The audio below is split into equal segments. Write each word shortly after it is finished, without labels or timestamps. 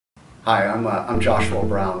Hi, I'm Joshua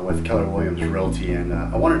Brown with Keller Williams Realty, and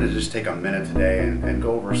I wanted to just take a minute today and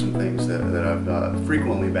go over some things that I've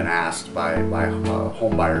frequently been asked by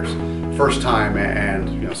home buyers, first time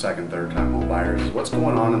and second, third time home buyers. What's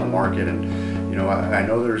going on in the market? And I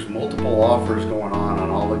know there's multiple offers going on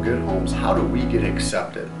all the good homes. How do we get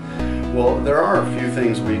accepted? Well, there are a few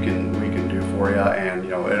things we can do for you, and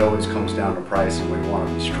it always comes down to price, and we want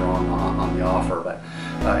to be strong on the offer. But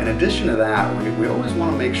in addition to that, we always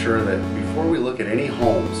want to make sure that before we look at any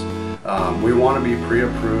homes, we want to be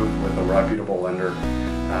pre-approved with a reputable lender.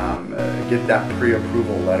 Get that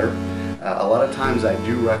pre-approval letter. A lot of times I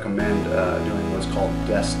do recommend doing what's called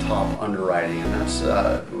desktop underwriting, and that's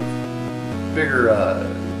bigger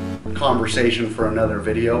conversation for another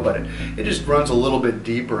video, but it just runs a little bit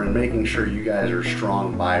deeper in making sure you guys are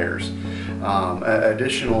strong buyers.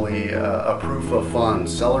 Additionally, a proof of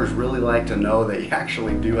funds. Sellers really like to know that you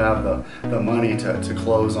actually do have the money to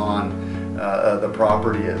close on the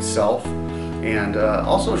property itself, and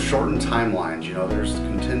also shorten timelines. There's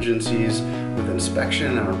contingencies with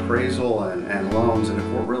inspection and appraisal and loans, and if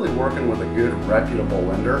we're really working with a good reputable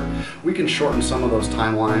lender, we can shorten some of those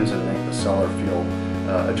timelines and make the seller feel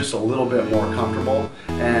just a little bit more comfortable,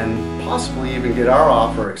 and possibly even get our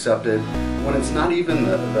offer accepted when it's not even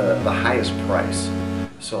the highest price.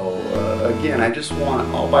 So again, I just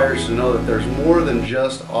want all buyers to know that there's more than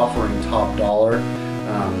just offering top dollar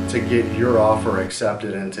to get your offer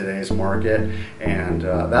accepted in today's market, and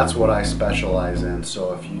that's what I specialize in.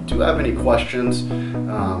 So if you do have any questions,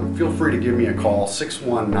 feel free to give me a call,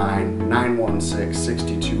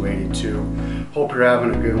 619-916-6282. Hope you're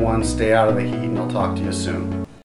having a good one. Stay out of the heat, and I'll talk to you soon.